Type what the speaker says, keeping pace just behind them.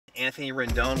Anthony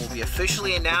Rendon will be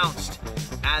officially announced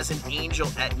as an Angel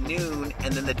at noon,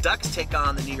 and then the Ducks take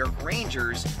on the New York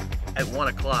Rangers at 1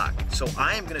 o'clock. So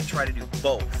I am going to try to do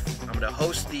both. I'm going to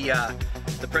host the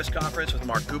press conference with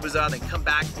Mark Gubicza, then come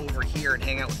back over here and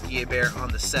hang out with Guy Hebert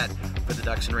on the set for the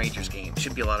Ducks and Rangers game.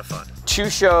 Should be a lot of fun. 2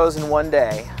 shows in one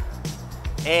day,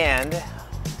 and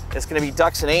it's going to be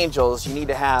Ducks and Angels. You need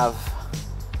to have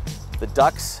the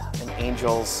Ducks and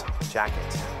Angels jacket.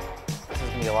 This is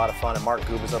going to be a lot of fun, and Mark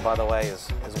Gubicza, by the way, is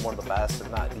one of the best,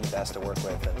 if not the best to work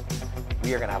with, and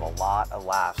we are going to have a lot of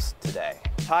laughs today.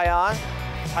 Tie on,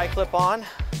 tie clip on,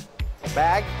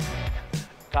 bag,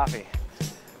 coffee.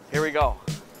 Here we go.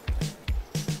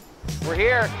 We're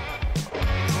here.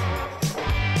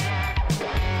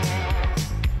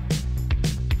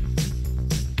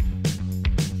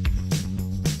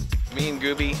 Me and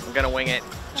Gooby, we're gonna wing it,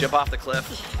 jump off the cliff.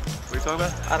 What are you talking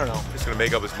about? I don't know. Just gonna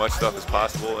make up as much stuff as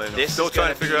possible, and This still is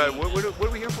trying to gonna figure out be- what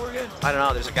are we here for again? I don't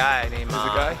know, there's a guy named, There's a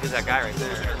guy? who's that guy right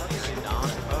there? Don?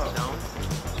 Oh. Don?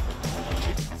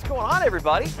 What's going on,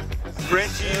 everybody?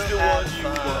 Frenchie's the one you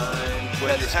want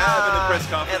when you're having a press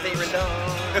conference. Anthony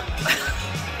Rendon.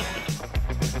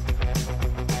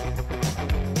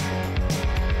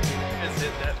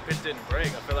 That pitch didn't break.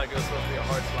 I feel like it was supposed to be a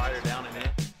hard slider down and in.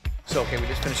 So, okay, we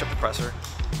just finished up the presser.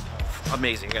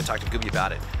 Amazing, I'm gonna talk to Gooby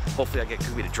about it. Hopefully I get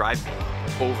Gooby to drive me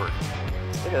over.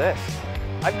 Look at this.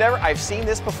 I've seen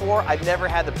this before. I've never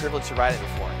had the privilege to ride it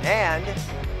before. And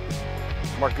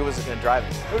Mark Gubicza is gonna drive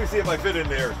it. Let me see if I fit in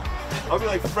there. I'll be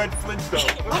like Fred Flintstone.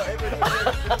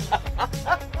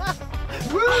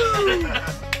 Woo!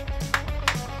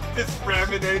 Just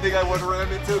ramming anything I want to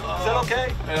ram into. Is that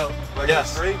okay? I know. Like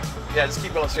Yes. straight? Yeah, just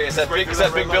keep going straight. It's that Straight big, through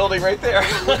it's that that big red building right there.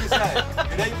 What is that?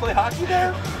 You know you play hockey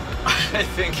there? I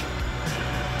think.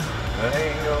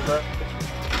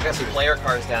 We got some player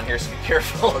cars down here, so be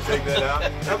careful. I'll take that out.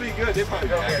 That'll be good. They probably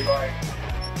be happy.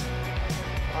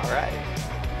 All right.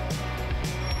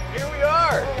 Here we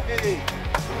are. Hey.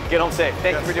 Get home safe.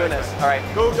 Thank you for doing this. All right.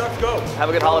 Go Ducks, go. Have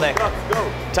a good holiday. Ducks,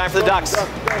 go. Time for the Ducks.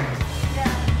 Ducks, go.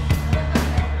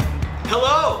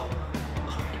 Hello.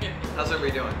 How's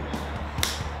everybody doing?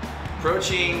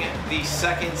 Approaching the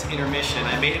second intermission.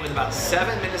 I made it with about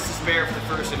 7 minutes to spare for the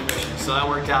first intermission, so that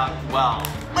worked out well.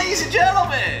 Ladies and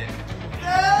gentlemen!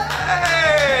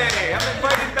 Hey! I'm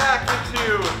invited back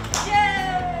into...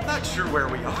 Yay! I'm not sure where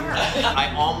we are.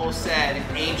 I almost said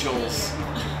Angels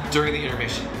during the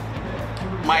intermission.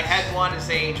 My head wanted to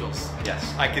say Angels.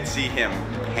 Yes, I could see him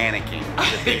panicking.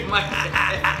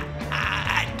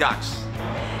 Ducks.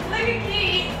 Look at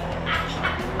Keith.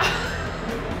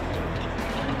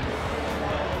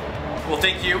 Well,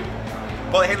 thank you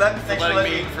Well, hey, thanks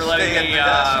for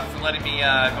letting me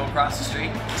go across the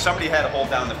street. Somebody had to hold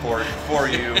down the fort for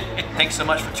you. Thanks so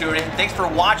much for tuning in. Thanks for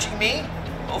watching me.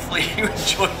 Hopefully you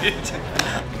enjoyed it.